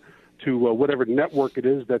campaign to whatever network it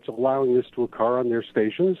is that's allowing this to occur on their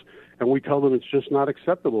stations, and we tell them it's just not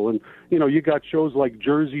acceptable. And, you got shows like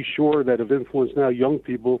Jersey Shore that have influenced now young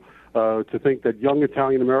people to think that young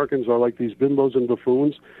Italian Americans are like these bimbos and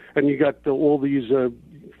buffoons. And you got all these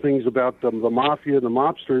things about the mafia, the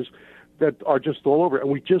mobsters that are just all over. And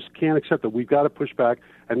we just can't accept it. We've got to push back.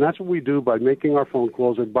 And that's what we do by making our phone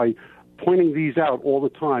calls and by pointing these out all the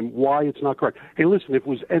time, why it's not correct. Hey, listen, if it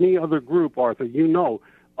was any other group, Arthur,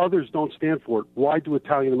 others don't stand for it. Why do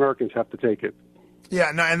Italian Americans have to take it?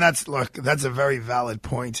 Yeah, no, and that's a very valid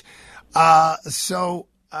point. So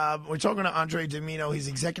we're talking to Andre Domino. He's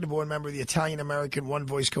executive board member of the Italian American One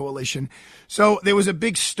Voice Coalition. So there was a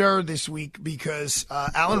big stir this week because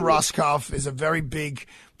Alan Roscoff is a very big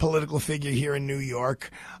political figure here in New York.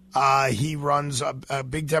 He runs a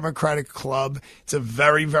big Democratic club. It's a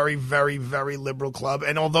very, very, very, very liberal club.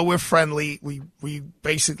 And although we're friendly, we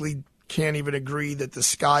basically can't even agree that the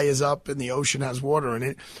sky is up and the ocean has water in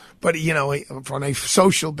it. But, on a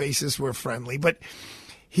social basis, we're friendly. But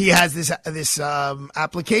he has this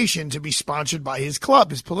application to be sponsored by his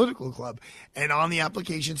club, his political club. And on the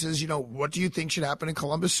application says, what do you think should happen in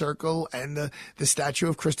Columbus Circle and the statue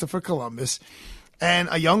of Christopher Columbus? And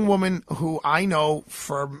a young woman who I know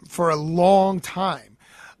for a long time,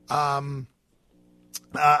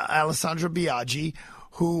 Alessandra Biaggi,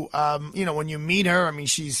 who, when you meet her, I mean,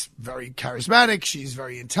 she's very charismatic. She's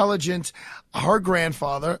very intelligent. Her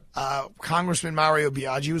grandfather, Congressman Mario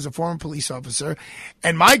Biaggi, was a former police officer.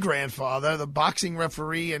 And my grandfather, the boxing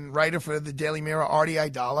referee and writer for the Daily Mirror, Artie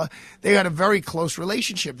Aidala, they had a very close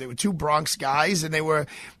relationship. They were two Bronx guys, and they were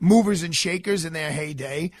movers and shakers in their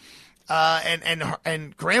heyday.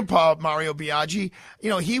 And Grandpa Mario Biaggi,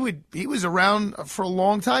 he was around for a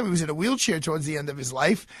long time. He was in a wheelchair towards the end of his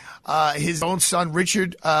life. His own son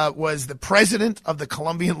Richard was the president of the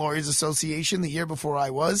Colombian Lawyers Association the year before I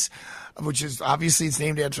was, which is obviously it's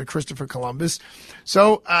named after Christopher Columbus.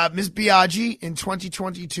 So Ms. Biaggi in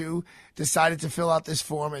 2022 decided to fill out this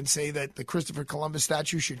form and say that the Christopher Columbus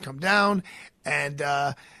statue should come down. And,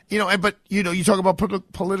 you talk about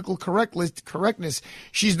political correctness.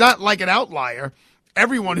 She's not like an outlier.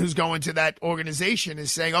 Everyone who's going to that organization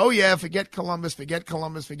is saying, oh, yeah, forget Columbus, forget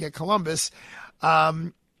Columbus, forget Columbus. Let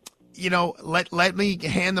me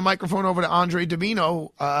hand the microphone over to Andre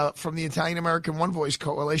Domino from the Italian American One Voice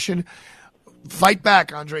Coalition. Fight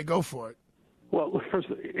back, Andre. Go for it. Well, first,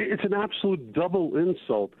 it's an absolute double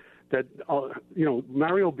insult that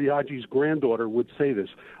Mario Biaggi's granddaughter would say this.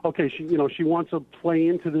 Okay, she wants to play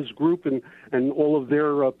into this group and all of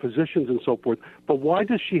their positions and so forth. But why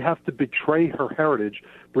does she have to betray her heritage,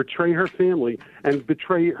 betray her family, and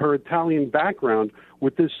betray her Italian background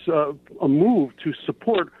with this a move to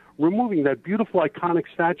support removing that beautiful iconic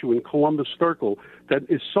statue in Columbus Circle that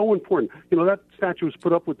is so important? That statue was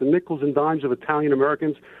put up with the nickels and dimes of Italian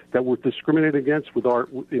Americans that were discriminated against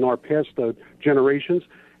in our past generations.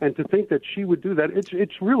 And to think that she would do that,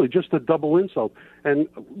 it's really just a double insult. And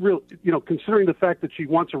considering the fact that she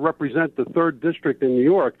wants to represent the 3rd District in New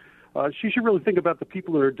York, she should really think about the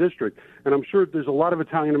people in her district. And I'm sure there's a lot of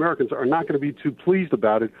Italian Americans that are not going to be too pleased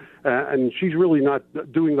about it. And she's really not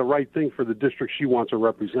doing the right thing for the district she wants to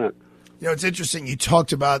represent. It's interesting. You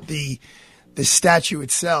talked about the statue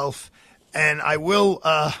itself, and I will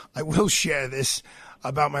share this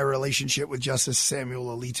about my relationship with Justice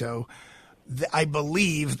Samuel Alito. I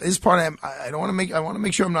believe this part. I want to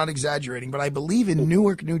make sure I'm not exaggerating, but I believe in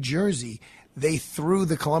Newark, New Jersey, they threw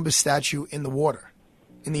the Columbus statue in the water,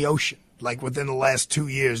 in the ocean, like within the last 2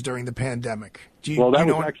 years during the pandemic. It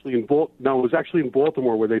was actually in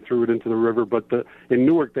Baltimore where they threw it into the river. But in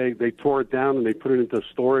Newark, they tore it down and they put it into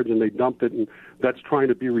storage and they dumped it, and that's trying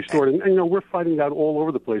to be restored. And we're fighting that all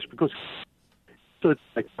over the place because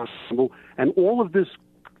and all of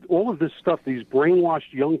this stuff, these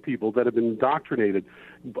brainwashed young people that have been indoctrinated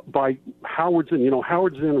by Howard Zinn.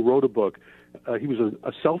 Howard Zinn wrote a book. He was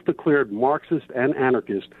a self-declared Marxist and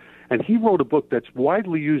anarchist, and he wrote a book that's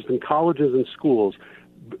widely used in colleges and schools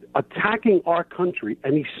attacking our country,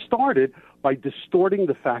 and he started by distorting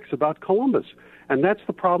the facts about Columbus. And that's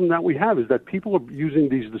the problem that we have, is that people are using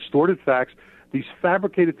these distorted facts, these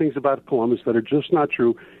fabricated things about Columbus that are just not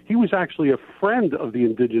true. He was actually a friend of the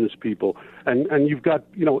indigenous people. And you've got,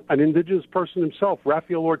 an indigenous person himself,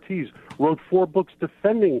 Rafael Ortiz, wrote 4 books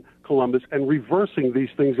defending Columbus and reversing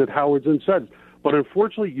these things that Howard Zinn said. But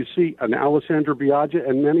unfortunately, you see an Alessandra Biaggi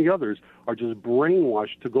and many others are just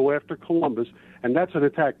brainwashed to go after Columbus. And that's an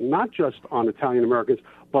attack not just on Italian Americans,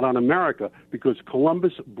 but on America, because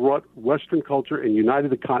Columbus brought Western culture and united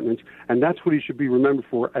the continents. And that's what he should be remembered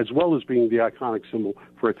for, as well as being the iconic symbol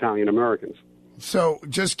for Italian Americans. So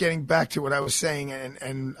just getting back to what I was saying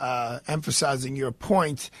and emphasizing your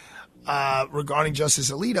point regarding Justice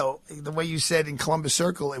Alito, the way you said in Columbus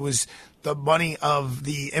Circle, it was the money of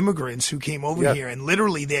the immigrants who came over here, and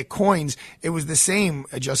literally their coins, it was the same.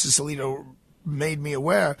 Justice Alito made me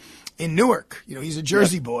aware in Newark. He's a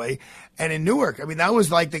Jersey boy, and in Newark, I mean, that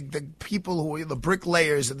was like the people who were the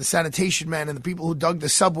bricklayers and the sanitation men and the people who dug the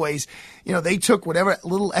subways. They took whatever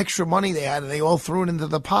little extra money they had and they all threw it into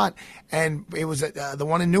the pot. And it was the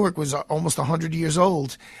one in Newark was almost 100 years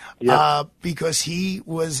old because he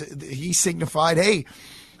signified, hey,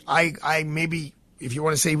 I maybe, if you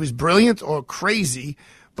want to say he was brilliant or crazy,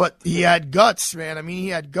 but he had guts, man. I mean, he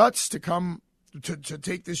had guts to come to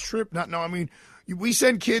take this trip. We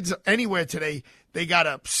send kids anywhere today. They got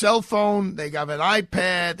a cell phone. They got an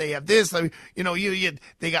iPad. They have this. They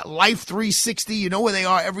got Life 360. You know where they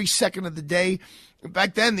are every second of the day.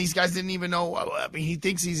 Back then, these guys didn't even know. I mean, he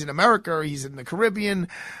thinks he's in America or he's in the Caribbean.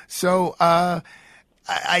 So, I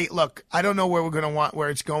don't know where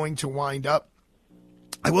it's going to wind up.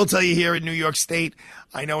 I will tell you here in New York State,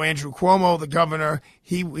 I know Andrew Cuomo, the governor,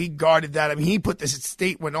 he guarded that. I mean, he put this at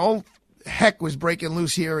state when all heck was breaking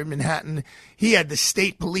loose here in Manhattan. He had the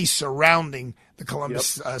state police surrounding the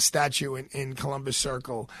Columbus statue in Columbus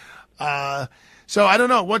Circle. So I don't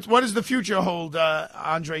know. What does the future hold,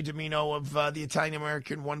 Andre Domino, of the Italian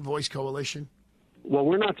American One Voice Coalition? Well,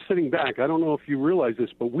 we're not sitting back. I don't know if you realize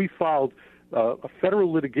this, but we filed a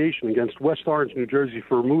federal litigation against West Orange, New Jersey,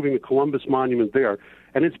 for removing the Columbus Monument there.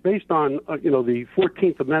 And it's based on, the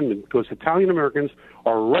 14th Amendment, because Italian Americans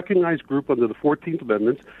are a recognized group under the 14th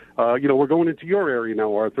Amendment. We're going into your area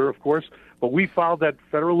now, Arthur, of course, but we filed that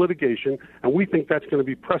federal litigation, and we think that's going to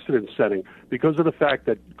be precedent-setting because of the fact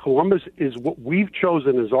that Columbus is what we've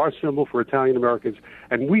chosen as our symbol for Italian Americans,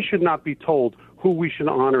 and we should not be told who we should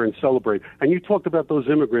honor and celebrate. And you talked about those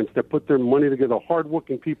immigrants that put their money together,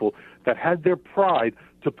 hardworking people that had their pride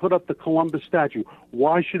to put up the Columbus statue.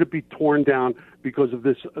 Why should it be torn down because of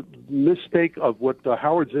this mistake of what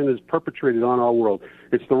Howard Zinn has perpetrated on our world?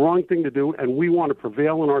 It's the wrong thing to do, and we want to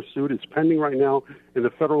prevail in our suit. It's pending right now in the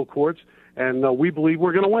federal courts, and we believe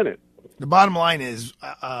we're going to win it. The bottom line is,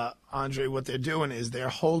 Andre, what they're doing is they're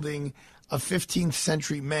holding a 15th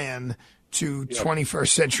century man to 21st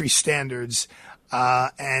century standards.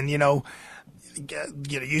 And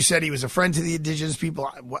you said he was a friend to the indigenous people.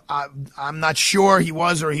 I'm not sure he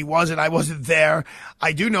was or he wasn't. I wasn't there.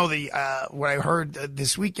 I do know what I heard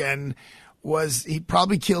this weekend was he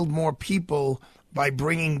probably killed more people by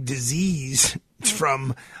bringing disease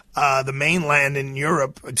from the mainland in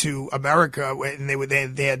Europe to America, and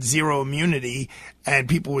they had zero immunity, and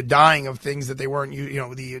people were dying of things that they weren't.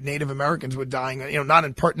 The Native Americans were dying.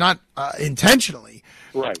 Not intentionally.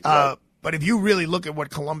 Right. But if you really look at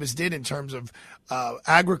what Columbus did in terms of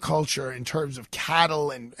agriculture, in terms of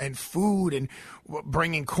cattle and food, and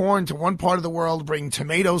bringing corn to one part of the world, bringing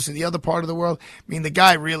tomatoes to the other part of the world, I mean, the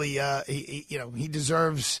guy really, he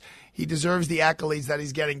deserves the accolades that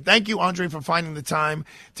he's getting. Thank you, Andre, for finding the time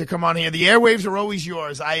to come on here. The airwaves are always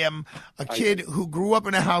yours. I am a kid who grew up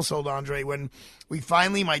in a household, Andre, when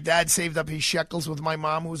my dad saved up his shekels with my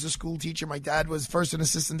mom, who was a school teacher. My dad was first an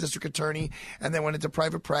assistant district attorney and then went into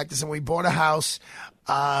private practice, and we bought a house.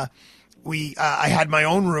 I had my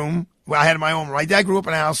own room. Well, I had my own room. My dad grew up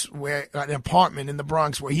in a house an apartment in the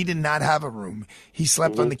Bronx where he did not have a room. He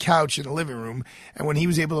slept on the couch in the living room. And when he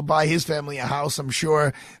was able to buy his family a house, I'm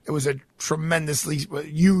sure it was a tremendously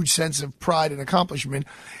huge sense of pride and accomplishment.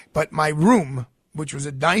 But my room, which was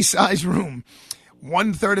a nice sized room,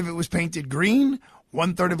 1/3 of it was painted green,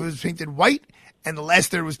 1/3 of it was painted white, and the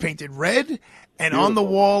last third was painted red. And on the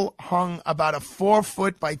wall hung about a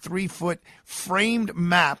 4-foot by 3-foot framed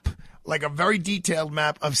map, like a very detailed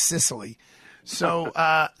map of Sicily. So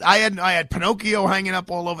I had Pinocchio hanging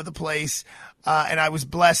up all over the place, and I was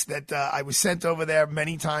blessed that I was sent over there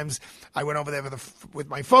many times. I went over there with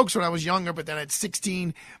my folks when I was younger, but then at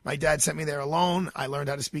 16, my dad sent me there alone. I learned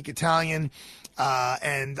how to speak Italian,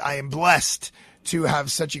 and I am blessed to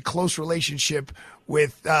have such a close relationship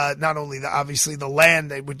with not only obviously the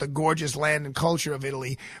land, with the gorgeous land and culture of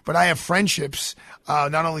Italy, but I have friendships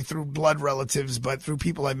not only through blood relatives, but through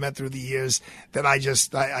people I've met through the years that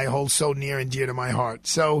I hold so near and dear to my heart.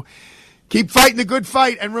 So keep fighting the good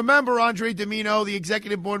fight. And remember, Andre Domino, the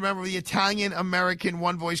executive board member of the Italian American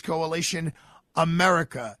One Voice Coalition,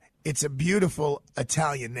 America. It's a beautiful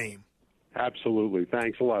Italian name. Absolutely.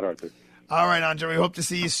 Thanks a lot, Arthur. All right, Andre, we hope to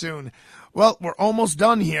see you soon. Well, we're almost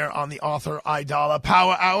done here on the Arthur Aidala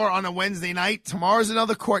Power Hour on a Wednesday night. Tomorrow's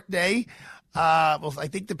another court day. I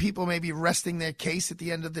think the people may be resting their case at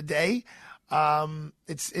the end of the day. I've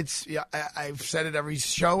said it every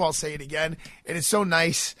show. I'll say it again. It is so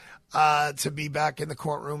nice to be back in the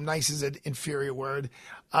courtroom. Nice is an inferior word.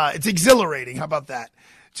 It's exhilarating. How about that?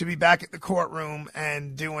 To be back at the courtroom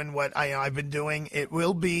and doing what I've been doing. It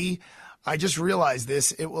will be, I just realized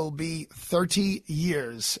this, it will be 30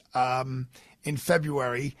 years in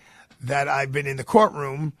February that I've been in the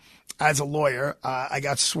courtroom as a lawyer. I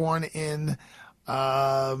got sworn in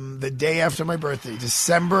the day after my birthday,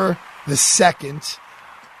 December the 2nd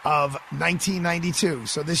of 1992.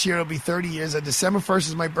 So this year it'll be 30 years. And December 1st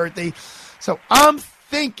is my birthday. So I'm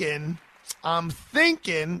thinking I'm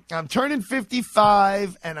turning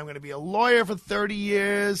 55 and I'm going to be a lawyer for 30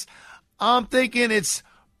 years. I'm thinking it's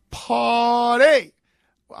party.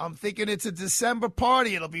 I'm thinking it's a December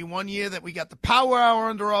party. It'll be 1 year that we got the Power Hour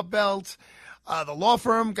under our belt. The law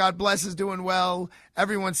firm, God bless, is doing well.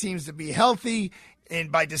 Everyone seems to be healthy. And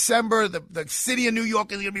by December, the city of New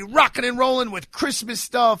York is going to be rocking and rolling with Christmas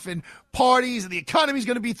stuff and parties, and the economy's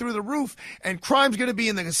going to be through the roof, and crime's going to be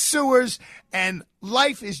in the sewers, and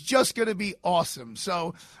life is just going to be awesome.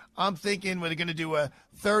 So I'm thinking we're going to do a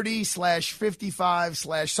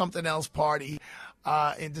 30/55/something else party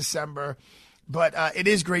in December. But it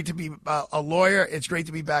is great to be a lawyer. It's great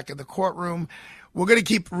to be back in the courtroom. We're going to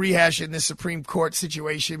keep rehashing this Supreme Court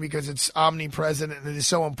situation because it's omnipresent and it is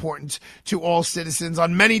so important to all citizens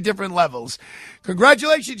on many different levels.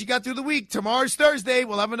 Congratulations, you got through the week. Tomorrow's Thursday.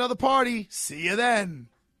 We'll have another party. See you then.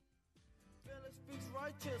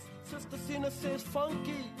 Sister Cena says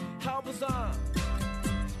funky. How was I?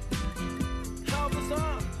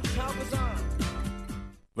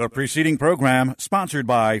 The preceding program sponsored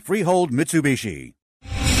by Freehold Mitsubishi.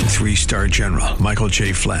 3-star General Michael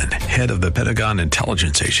J. Flynn, head of the Pentagon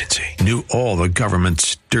Intelligence Agency, knew all the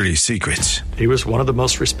government's dirty secrets. He was one of the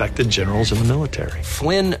most respected generals in the military.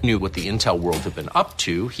 Flynn knew what the intel world had been up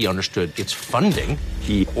to. He understood its funding.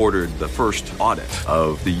 He ordered the first audit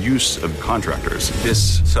of the use of contractors.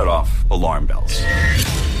 This set off alarm bells.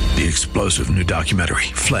 The explosive new documentary,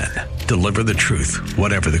 Flynn, Deliver the Truth,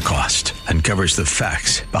 Whatever the Cost, uncovers the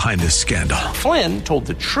facts behind this scandal. Flynn told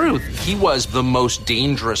the truth. He was the most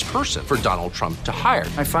dangerous person for Donald Trump to hire.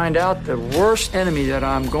 I find out the worst enemy that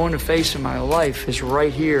I'm going to face in my life is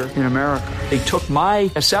right here in America. They took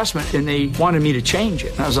my assessment and they wanted me to change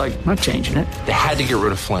it. And I was like, I'm not changing it. They had to get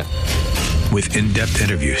rid of Flynn. With in-depth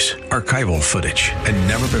interviews, archival footage, and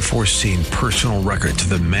never-before-seen personal records of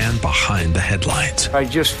the man behind the headlines. I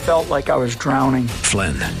just felt like I was drowning.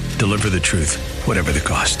 Flynn, Deliver the Truth, Whatever the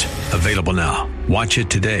Cost. Available now. Watch it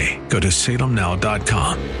today. Go to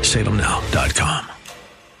salemnow.com. salemnow.com.